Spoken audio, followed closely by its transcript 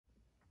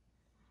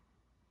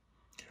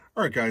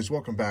All right, guys,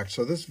 welcome back.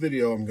 So this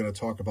video, I'm going to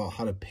talk about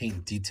how to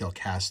paint detail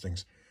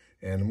castings.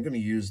 And I'm going to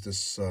use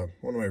this,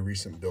 one of my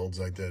recent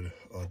builds I did,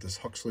 this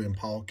Huxley and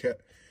Powell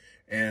kit.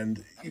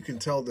 And you can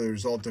tell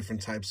there's all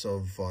different types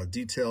of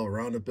detail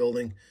around the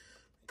building,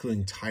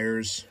 including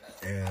tires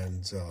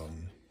and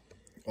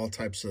all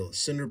types of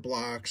cinder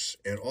blocks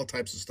and all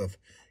types of stuff.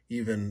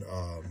 Even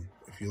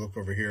if you look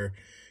over here,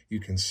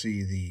 you can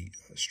see the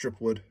strip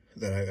wood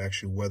that I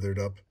actually weathered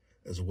up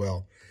as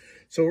well.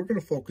 So we're going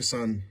to focus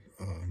on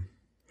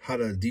how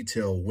to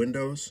detail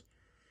windows,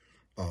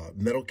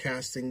 metal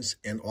castings,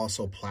 and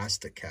also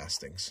plastic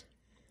castings.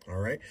 All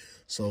right,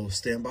 so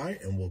stand by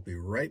and we'll be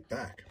right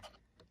back.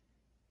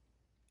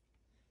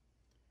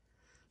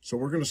 So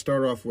we're going to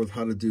start off with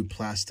how to do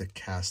plastic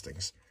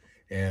castings.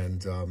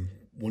 And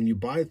when you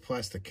buy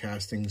plastic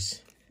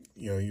castings,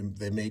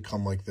 they may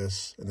come like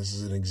this. And this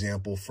is an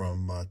example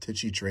from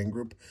Tichy Terrain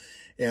Group.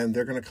 And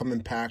they're going to come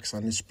in packs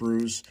on the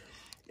sprues.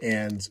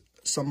 And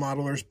some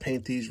modelers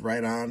paint these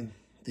right on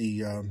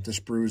the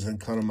sprues and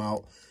cut them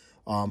out.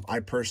 I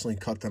personally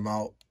cut them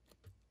out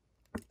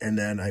and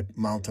then I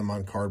mount them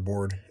on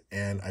cardboard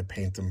and I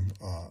paint them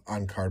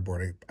on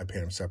cardboard. I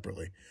paint them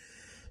separately.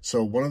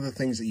 So one of the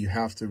things that you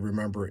have to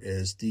remember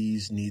is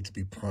these need to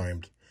be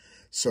primed.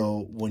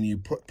 So when you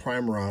put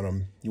primer on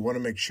them, you want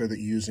to make sure that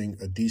you're using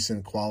a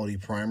decent quality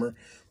primer.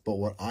 But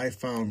what I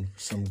found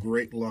some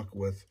great luck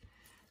with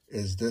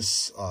is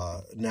this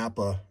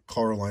Napa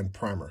Colorline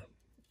primer.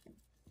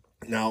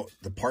 Now,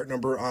 the part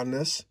number on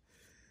this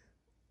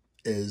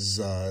is,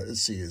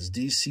 is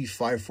DC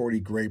 540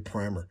 gray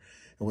primer.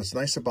 And what's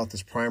nice about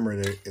this primer,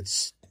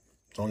 it's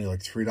only like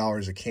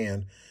 $3 a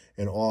can.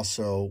 And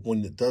also,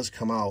 when it does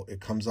come out,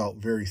 it comes out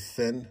very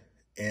thin,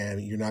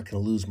 and you're not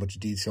going to lose much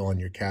detail on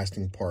your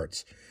casting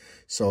parts.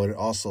 So it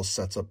also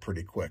sets up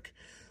pretty quick.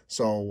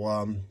 So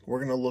we're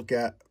going to look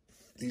at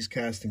these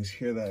castings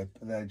here that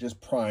I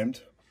just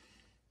primed.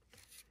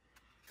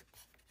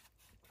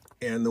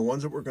 And the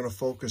ones that we're going to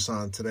focus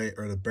on today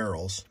are the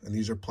barrels. And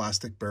these are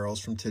plastic barrels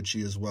from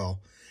Tichy as well.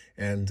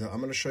 And I'm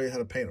going to show you how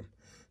to paint them.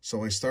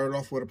 So I started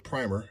off with a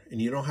primer, and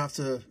you don't have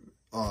to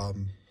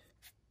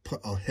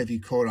put a heavy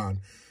coat on,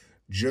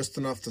 just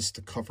enough just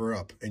to cover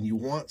up. And you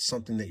want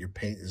something that your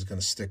paint is going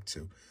to stick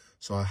to.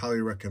 So I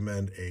highly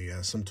recommend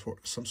some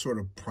sort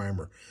of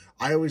primer.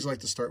 I always like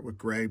to start with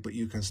gray, but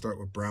you can start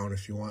with brown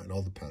if you want. It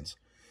all depends.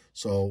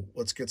 So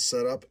let's get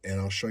set up, and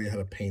I'll show you how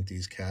to paint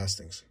these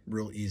castings.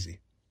 Real easy.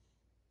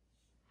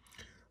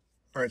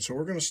 All right, so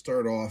we're going to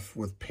start off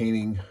with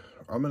painting.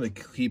 I'm going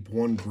to keep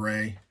one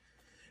gray,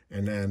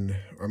 and then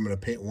I'm going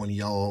to paint one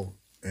yellow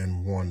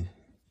and one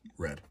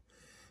red.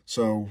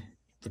 So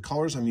the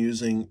colors I'm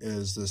using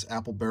is this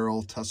Apple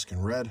Barrel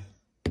Tuscan Red.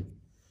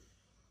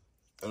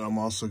 And I'm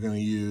also going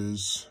to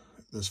use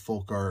this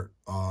Folk Art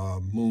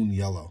Moon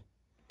Yellow.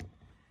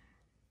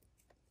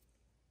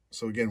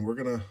 So again,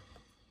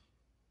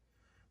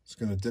 just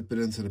going to dip it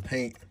into the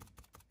paint.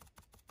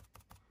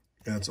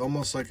 And it's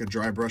almost like a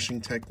dry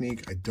brushing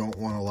technique. I don't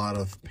want a lot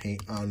of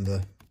paint on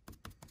the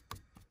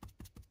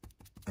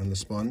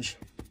sponge.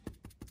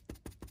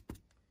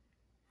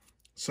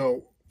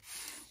 So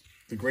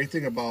the great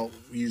thing about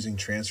using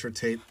transfer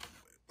tape,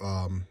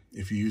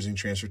 if you're using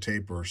transfer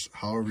tape or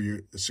however you're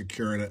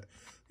securing it,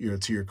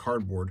 to your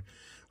cardboard,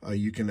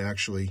 you can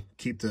actually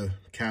keep the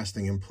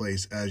casting in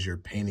place as you're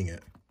painting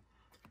it.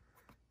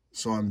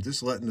 So I'm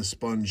just letting the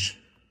sponge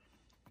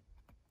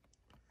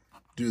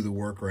do the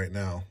work right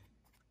now.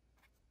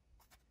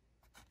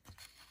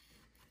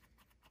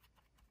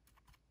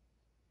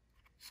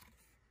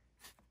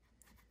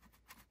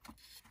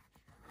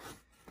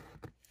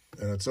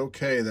 And it's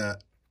okay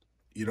that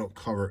you don't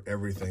cover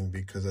everything,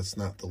 because that's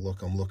not the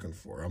look I'm looking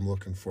for. I'm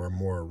looking for a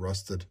more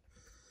rusted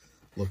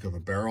look of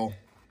a barrel.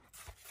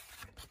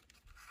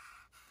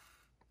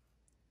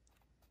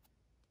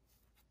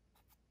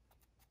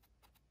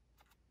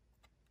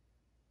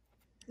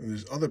 And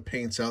there's other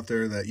paints out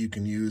there that you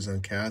can use on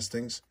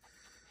castings.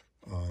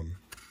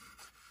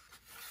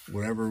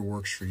 Whatever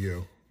works for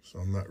you.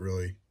 So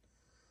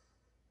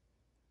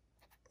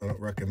I don't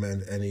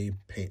recommend any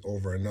paint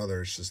over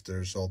another. It's just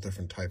there's all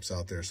different types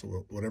out there,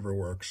 so whatever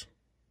works.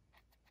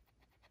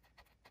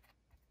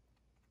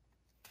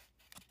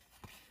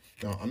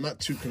 Now, I'm not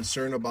too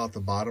concerned about the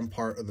bottom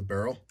part of the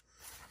barrel,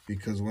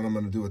 because what I'm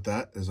going to do with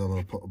that is I'm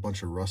going to put a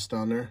bunch of rust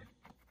on there.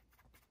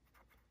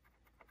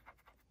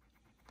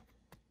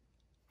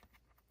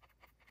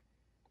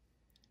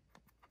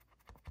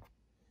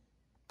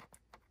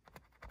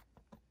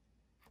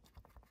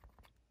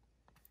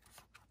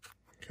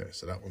 Okay,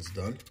 so that one's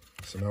done.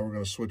 So now we're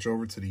going to switch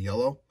over to the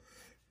yellow,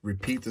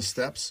 repeat the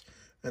steps,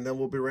 and then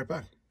we'll be right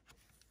back.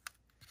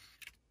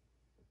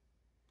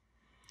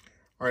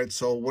 All right,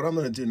 so what I'm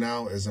going to do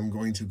now is I'm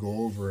going to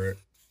go over it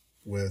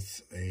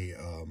with a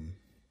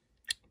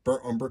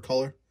burnt umber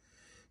color.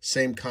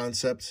 Same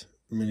concept.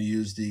 I'm going to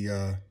use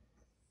the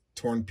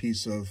torn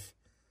piece of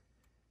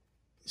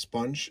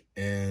sponge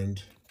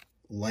and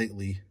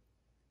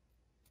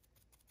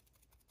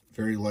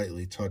very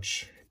lightly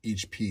touch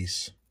each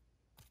piece.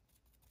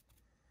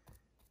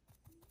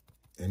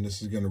 And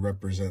this is going to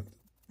represent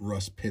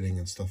rust pitting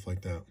and stuff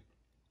like that.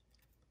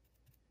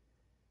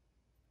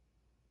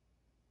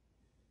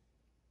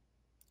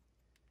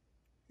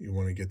 You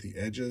want to get the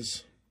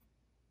edges.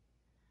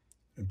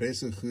 And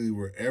basically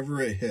wherever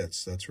it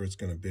hits, that's where it's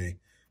going to be.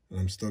 And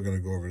I'm still going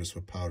to go over this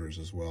with powders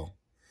as well.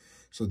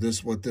 So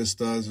what this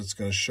does, it's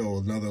going to show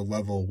another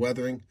level of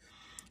weathering.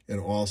 And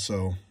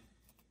also,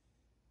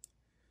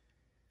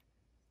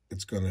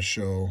 it's going to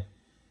show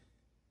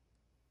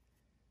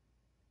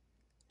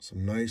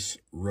some nice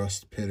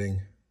rust pitting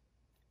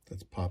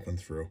that's popping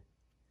through.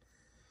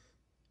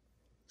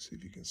 See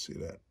if you can see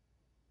that.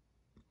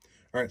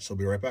 All right, so I'll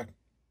be right back.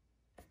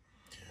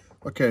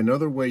 Okay,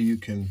 another way you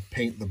can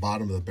paint the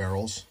bottom of the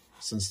barrels,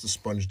 since the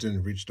sponge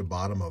didn't reach the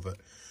bottom of it,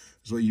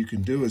 is what you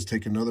can do is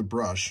take another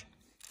brush,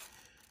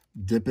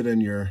 dip it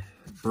in your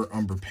burnt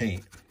umber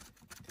paint.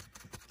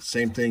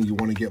 Same thing, you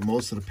want to get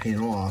most of the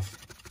paint off,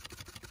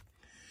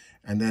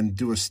 and then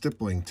do a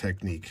stippling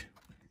technique,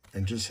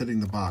 and just hitting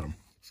the bottom.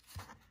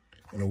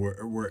 And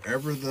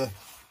wherever the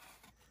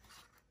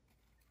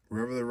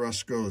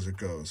rust goes, it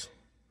goes.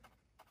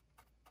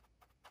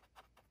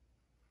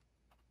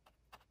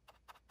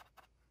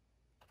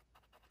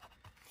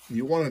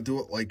 You want to do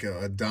it like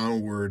a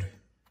downward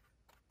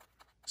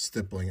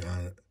stippling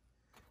on it.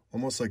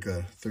 Almost like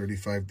a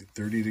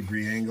 30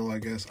 degree angle, I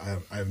guess.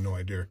 I have no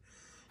idea.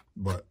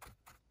 But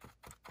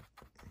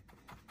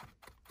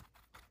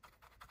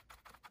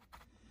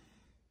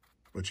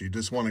you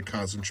just want to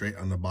concentrate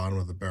on the bottom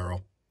of the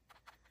barrel.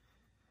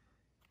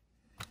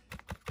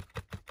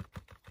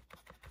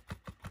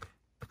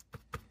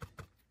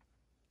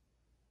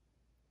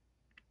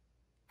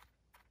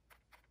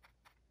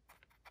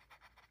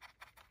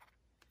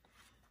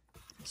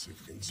 Let's see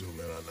if we can zoom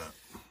in on that.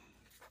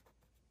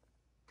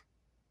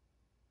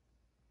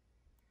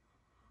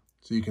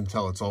 So you can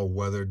tell it's all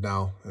weathered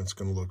now, and it's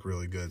going to look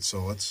really good.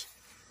 So let's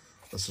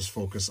just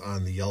focus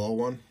on the yellow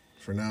one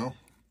for now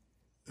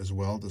as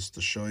well, just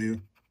to show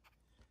you.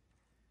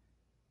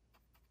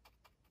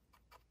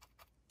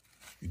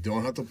 You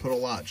don't have to put a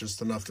lot,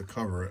 just enough to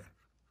cover it.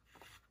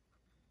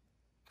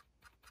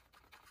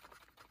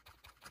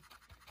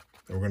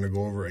 And we're going to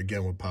go over it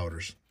again with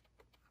powders.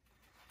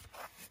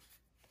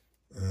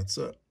 And that's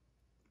it.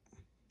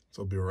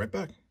 So I'll be right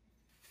back.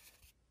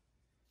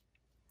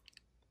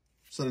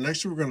 So the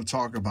next thing we're going to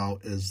talk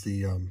about is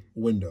the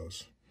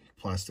windows,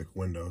 plastic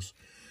windows.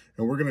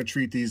 And we're going to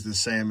treat these the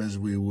same as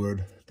we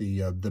would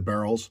the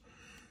barrels.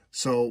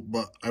 So,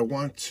 but I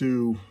want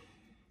to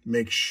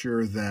make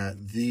sure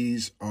that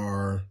these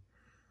are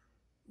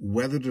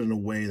weathered in a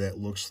way that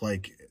looks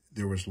like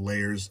there was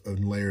layers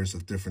and layers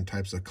of different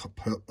types of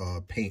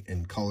paint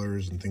and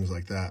colors and things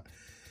like that.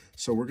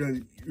 So we're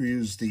going to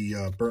use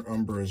the burnt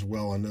umber as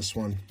well on this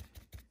one.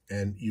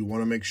 And you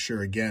want to make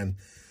sure, again,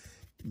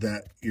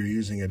 that you're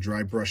using a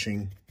dry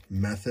brushing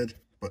method,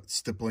 but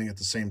stippling at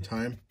the same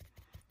time.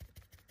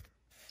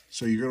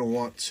 So you're going to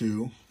want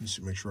to, let's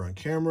see, make sure we're on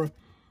camera,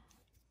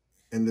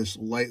 and just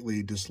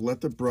lightly, just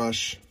let the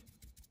brush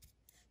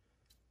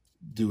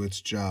do its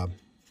job.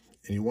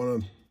 And you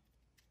want to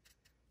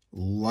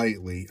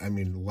lightly, I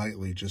mean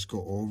lightly, just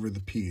go over the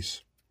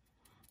piece.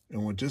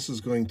 And what this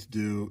is going to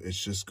do is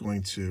just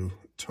going to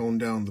tone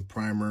down the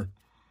primer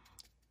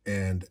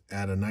and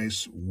add a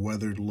nice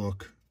weathered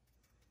look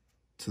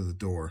to the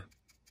door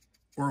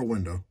or a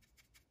window.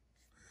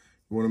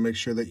 You want to make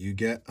sure that you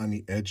get on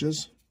the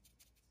edges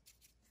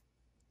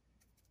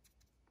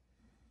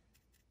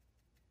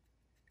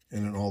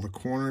and in all the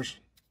corners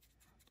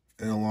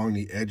and along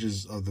the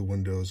edges of the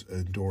windows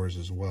and doors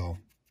as well.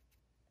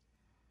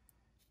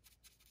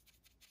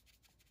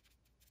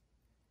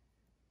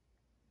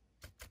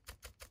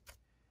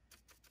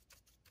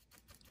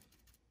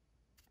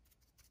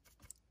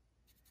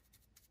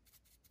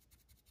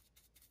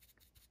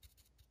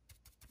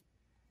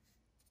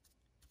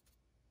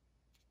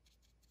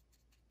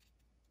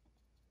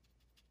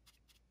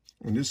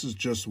 And this is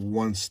just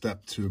one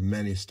step to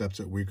many steps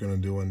that we're going to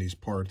do on these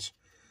parts.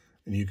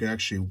 And you can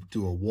actually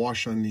do a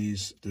wash on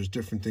these. There's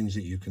different things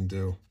that you can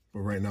do. But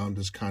right now I'm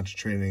just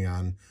concentrating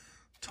on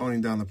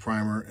toning down the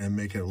primer and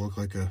making it look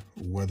like a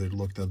weathered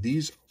look. Now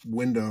these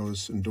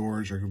windows and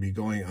doors are going to be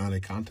going on a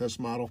contest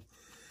model.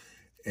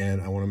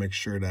 And I want to make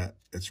sure that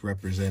it's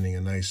representing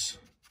a nice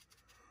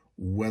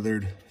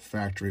weathered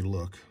factory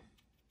look.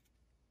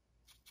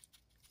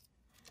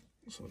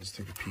 So let's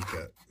take a peek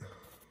at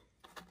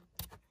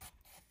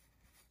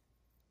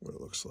what it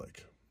looks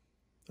like.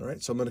 All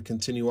right, so I'm going to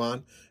continue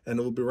on, and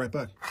we'll be right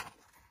back.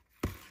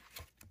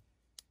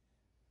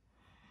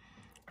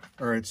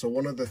 All right, so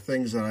one of the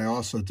things that I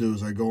also do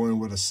is I go in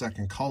with a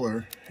second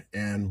color,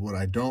 and what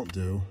I don't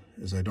do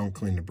is I don't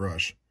clean the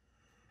brush,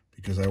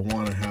 because I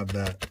want to have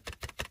that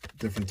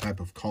different type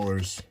of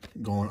colors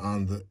going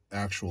on the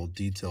actual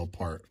detail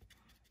part.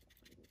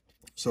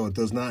 So it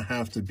does not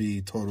have to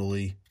be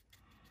totally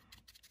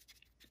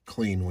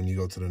clean when you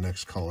go to the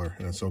next color,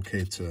 and it's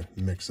okay to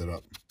mix it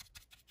up.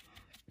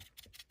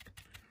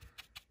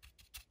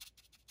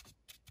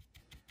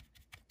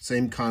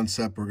 Same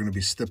concept, we're going to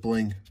be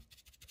stippling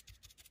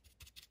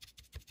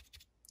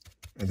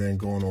and then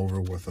going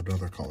over with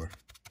another color.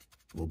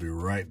 We'll be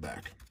right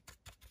back.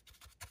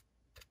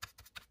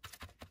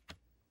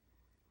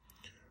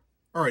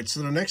 All right,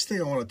 so the next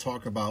thing I want to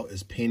talk about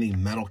is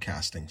painting metal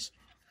castings.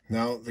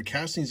 Now, the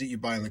castings that you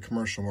buy in the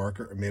commercial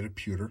market are made of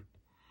pewter,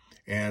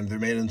 and they're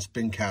made in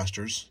spin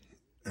casters.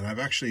 And I've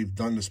actually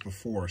done this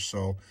before,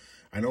 so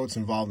I know what's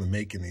involved in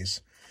making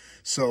these.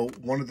 So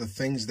one of the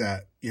things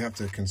that you have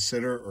to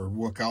consider or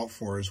look out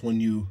for is when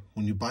you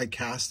buy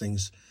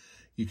castings,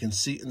 you can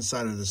see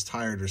inside of this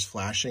tire there's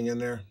flashing in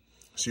there.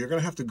 So you're going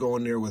to have to go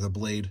in there with a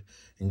blade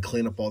and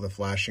clean up all the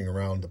flashing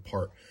around the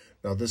part.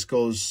 Now this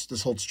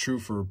holds true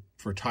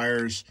for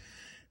tires,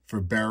 for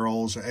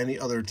barrels, or any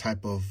other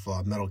type of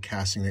metal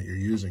casting that you're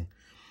using.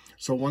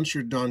 So once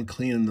you're done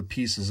cleaning the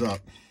pieces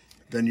up,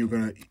 then you're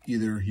going to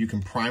you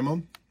can prime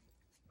them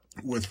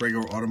with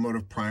regular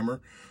automotive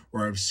primer,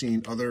 or I've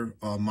seen other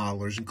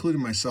modelers,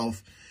 including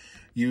myself,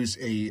 use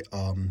a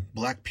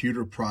black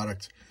pewter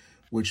product,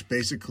 which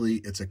basically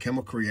it's a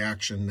chemical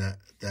reaction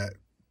that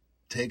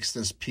takes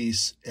this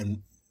piece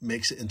and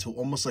makes it into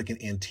almost like an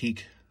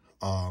antique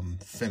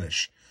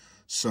finish.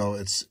 So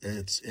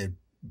it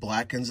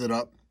blackens it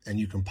up, and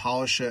you can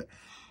polish it,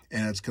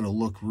 and it's going to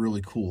look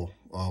really cool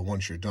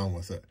once you're done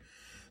with it.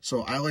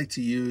 So I like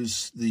to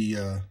use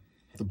the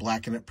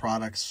Blacken It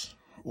products,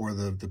 or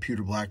the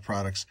pewter black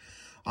products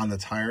on the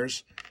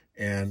tires,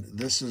 and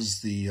this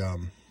is the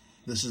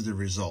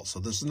result.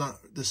 So this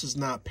is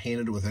not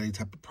painted with any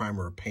type of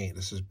primer or paint.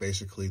 This is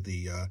basically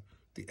the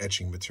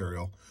etching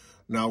material.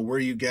 Now, where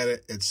you get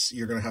it,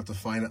 you're going to have to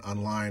find it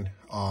online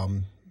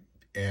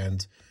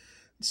and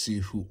see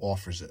who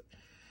offers it.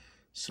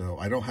 So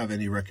I don't have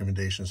any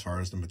recommendation as far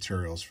as the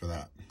materials for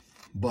that.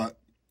 But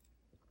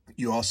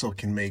you also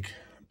can make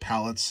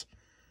palettes,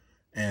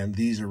 and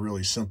these are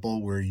really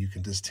simple, where you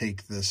can just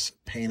take this,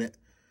 paint it,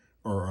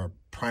 or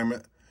prime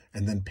it,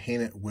 and then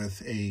paint it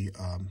with a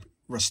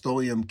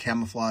Rust-Oleum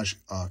camouflage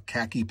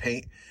khaki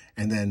paint,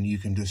 and then you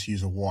can just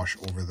use a wash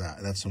over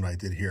that. That's what I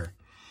did here.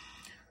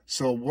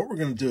 So what we're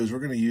going to do is we're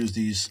going to use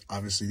these.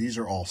 Obviously, these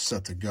are all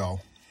set to go,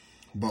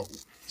 but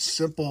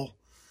simple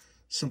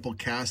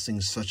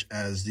castings such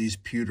as these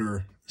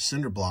pewter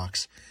cinder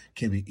blocks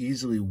can be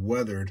easily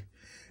weathered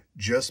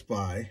just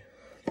by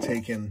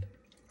taking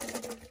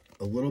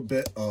a little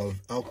bit of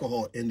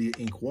alcohol India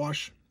ink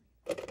wash.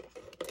 And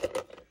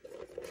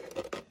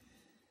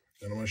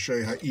I'm going to show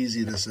you how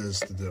easy this is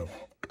to do.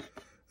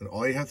 And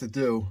all you have to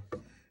do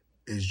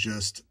is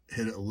just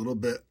hit it a little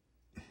bit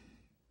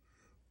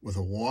with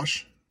a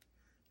wash.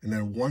 And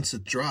then once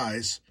it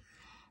dries,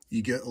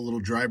 you get a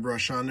little dry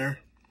brush on there,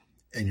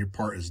 and your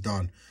part is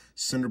done.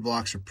 Cinder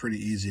blocks are pretty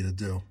easy to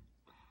do.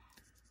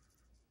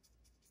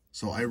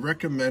 So I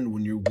recommend,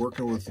 when you're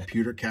working with the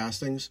pewter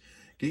castings,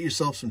 get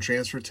yourself some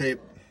transfer tape,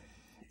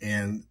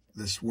 and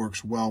this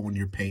works well when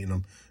you're painting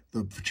them.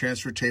 The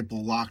transfer tape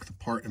will lock the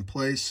part in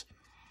place,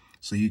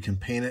 so you can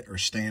paint it or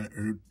stain it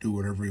or do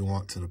whatever you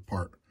want to the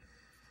part.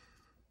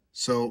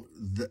 So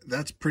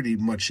that's pretty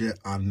much it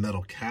on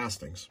metal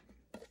castings.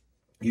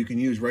 You can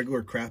use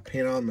regular craft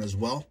paint on them as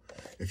well.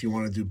 If you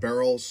want to do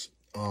barrels,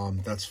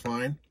 that's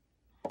fine.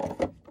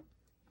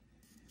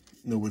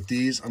 Now with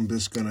these, I'm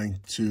just going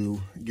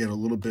to get a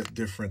little bit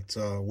different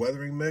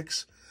weathering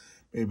mix.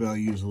 Maybe I'll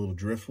use a little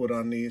driftwood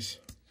on these.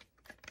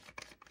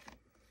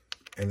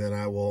 And then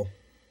I will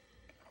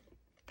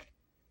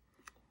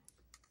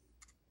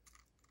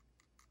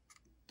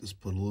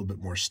just put a little bit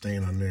more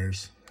stain on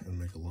theirs and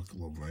make it look a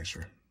little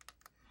nicer.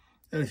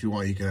 And if you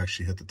want, you can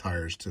actually hit the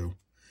tires too.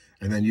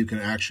 And then you can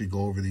actually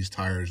go over these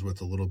tires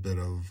with a little bit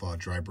of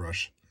dry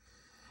brush.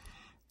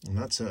 And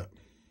that's it.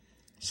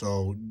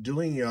 So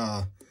doing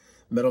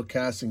metal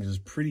castings is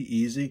pretty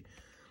easy.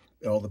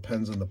 It all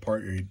depends on the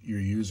part you're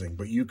using.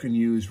 But you can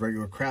use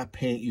regular craft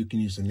paint. You can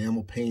use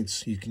enamel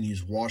paints. You can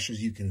use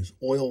washes. You can use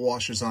oil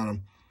washes on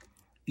them.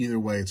 Either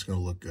way, it's going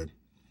to look good.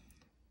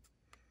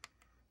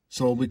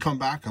 So when we come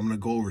back, I'm going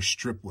to go over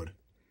strip wood.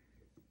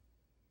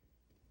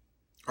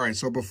 All right,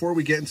 so before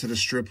we get into the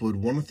strip wood,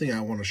 one thing I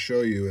want to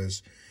show you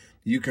is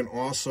you can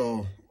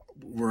also,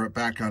 we're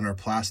back on our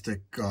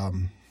plastic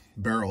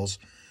barrels.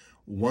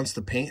 Once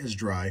the paint is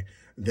dry,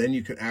 then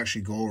you can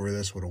actually go over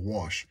this with a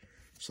wash.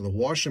 So the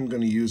wash I'm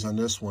going to use on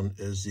this one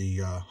is the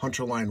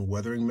Hunterline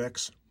Weathering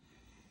Mix.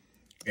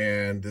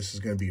 And this is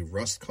going to be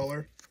rust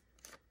color.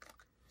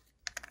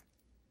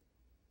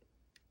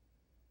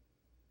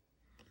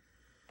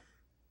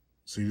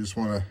 So you just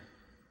want to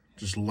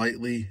just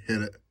lightly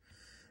hit it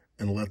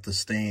and let the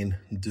stain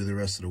do the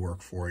rest of the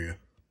work for you.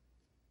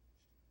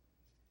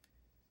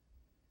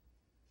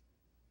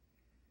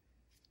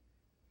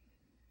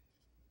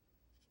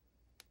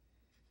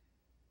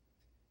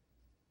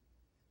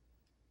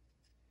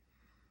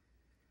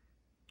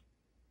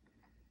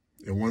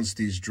 And once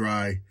these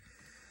dry,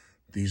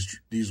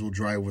 these will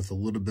dry with a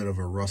little bit of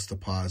a rust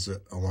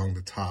deposit along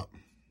the top.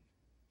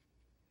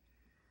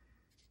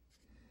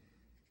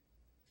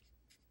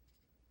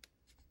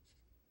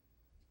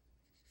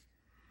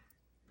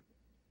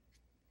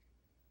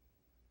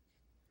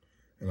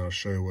 And I'll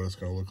show you what it's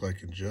going to look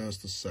like in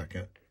just a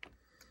second.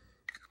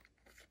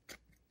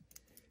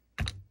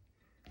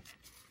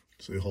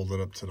 So you hold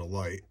it up to the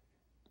light.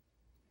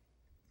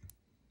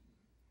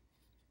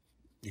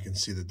 You can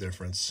see the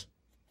difference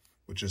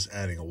with just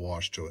adding a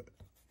wash to it.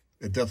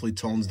 It definitely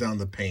tones down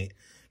the paint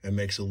and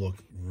makes it look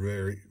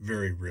very,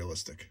 very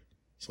realistic.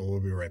 So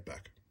we'll be right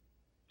back.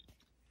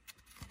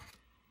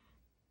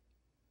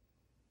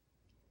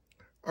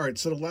 All right,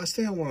 so the last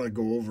thing I want to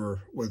go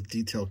over with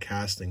detail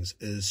castings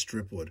is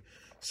strip wood.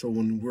 So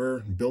when we're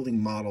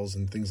building models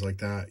and things like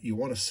that, you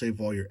want to save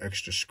all your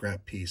extra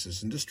scrap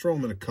pieces and just throw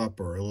them in a cup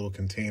or a little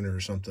container or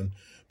something,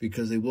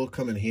 because they will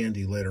come in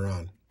handy later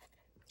on.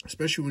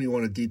 Especially when you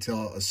want to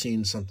detail a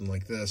scene, something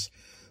like this,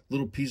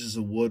 little pieces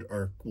of wood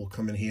will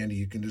come in handy.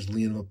 You can just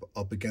lean them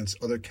up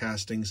against other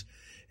castings,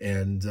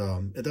 and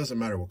it doesn't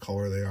matter what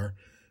color they are.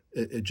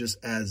 It just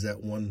adds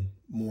that one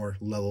more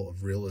level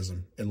of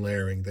realism and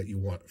layering that you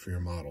want for your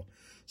model.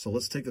 So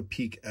let's take a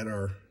peek at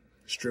our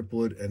strip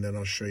wood, and then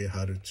I'll show you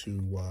how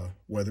to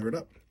weather it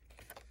up.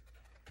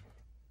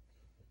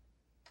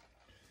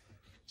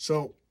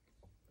 So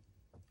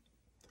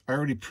I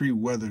already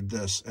pre-weathered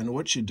this, and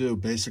what you do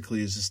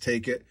basically is just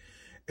take it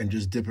and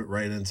just dip it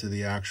right into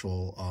the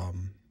actual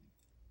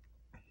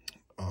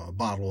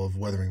bottle of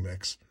weathering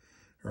mix.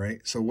 All right,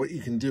 so what you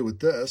can do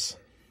with this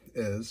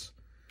is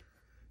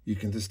you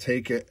can just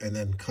take it and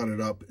then cut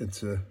it up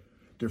into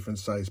different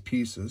size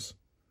pieces.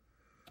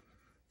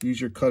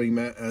 Use your cutting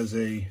mat as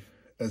a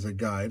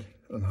guide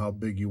on how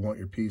big you want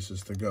your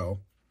pieces to go.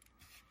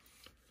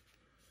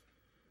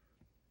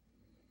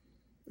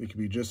 It can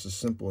be just as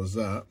simple as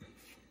that.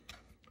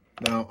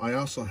 Now, I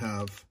also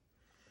have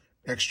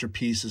extra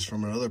pieces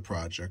from another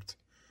project.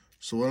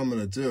 So what I'm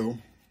going to do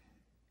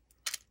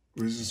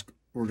is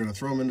we're going to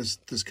throw them in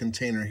this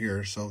container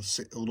here. So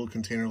a little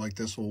container like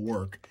this will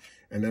work.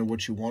 And then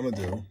what you want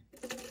to do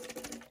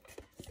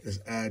is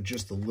add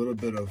just a little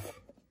bit of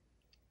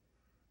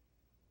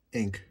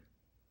ink.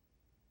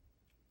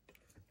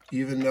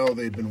 Even though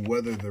they've been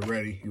weathered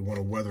already, you want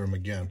to weather them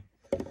again.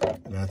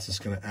 And that's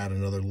just going to add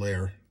another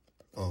layer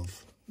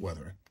of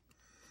weathering.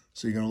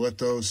 So you're going to let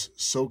those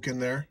soak in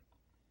there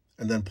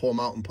and then pull them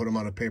out and put them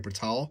on a paper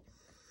towel.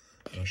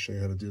 And I'll show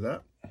you how to do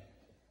that.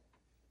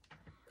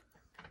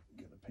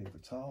 Get a paper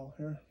towel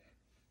here.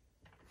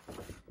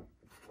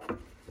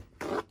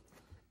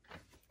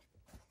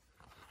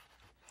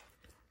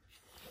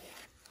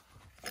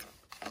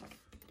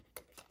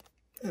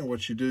 And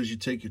what you do is you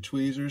take your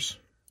tweezers.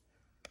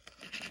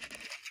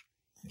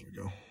 There we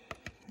go.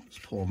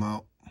 Just pull them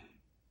out.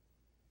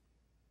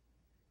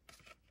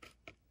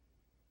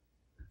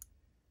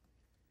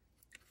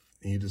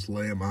 And you just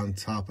lay them on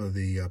top of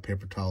the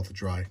paper towel to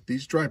dry.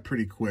 These dry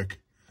pretty quick.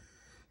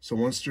 So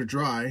once they're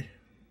dry,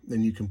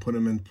 then you can put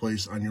them in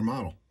place on your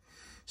model.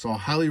 So I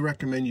highly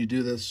recommend you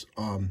do this.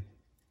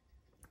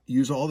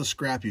 Use all the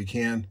scrap you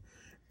can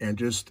and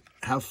just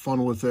have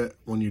fun with it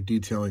when you're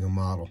detailing a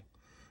model.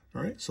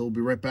 All right, so we'll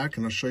be right back,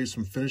 and I'll show you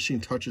some finishing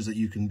touches that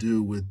you can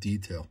do with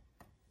detail.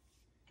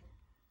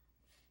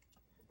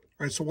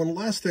 All right, so one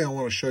last thing I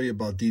want to show you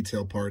about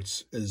detail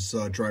parts is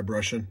dry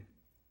brushing.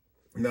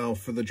 Now,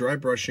 for the dry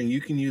brushing,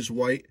 you can use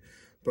white,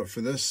 but for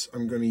this,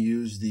 I'm going to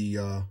use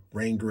the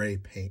rain gray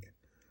paint,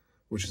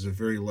 which is a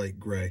very light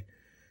gray.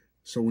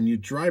 So when you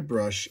dry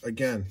brush,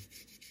 again,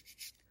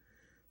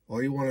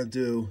 all you want to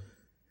do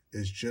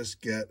is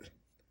just get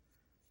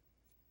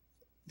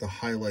the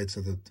highlights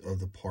of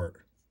the part.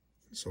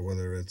 So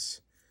whether it's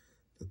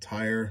the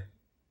tire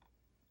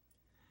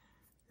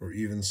or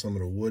even some of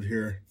the wood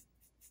here,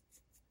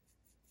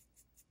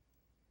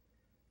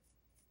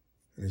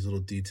 and these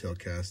little detail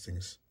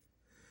castings.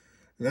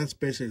 And that's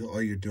basically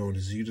all you're doing,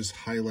 is you're just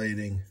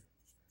highlighting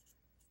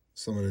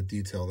some of the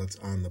detail that's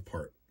on the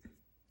part.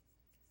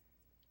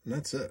 And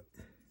that's it.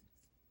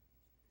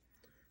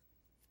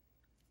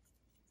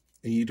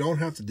 And you don't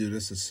have to do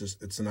this,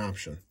 it's an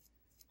option.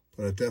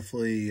 But it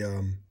definitely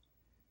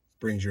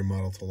brings your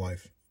model to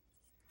life.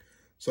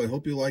 So I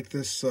hope you like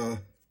this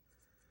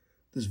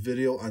this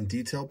video on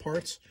detail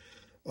parts.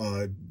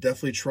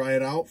 Definitely try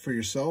it out for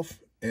yourself,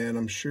 and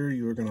I'm sure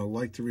you are going to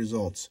like the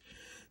results.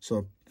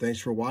 So thanks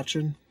for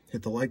watching.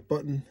 Hit the like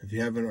button if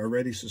you haven't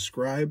already.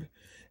 Subscribe,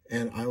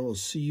 and I will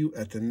see you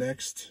at the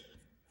next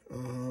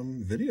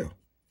video.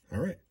 All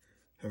right.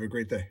 Have a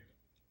great day.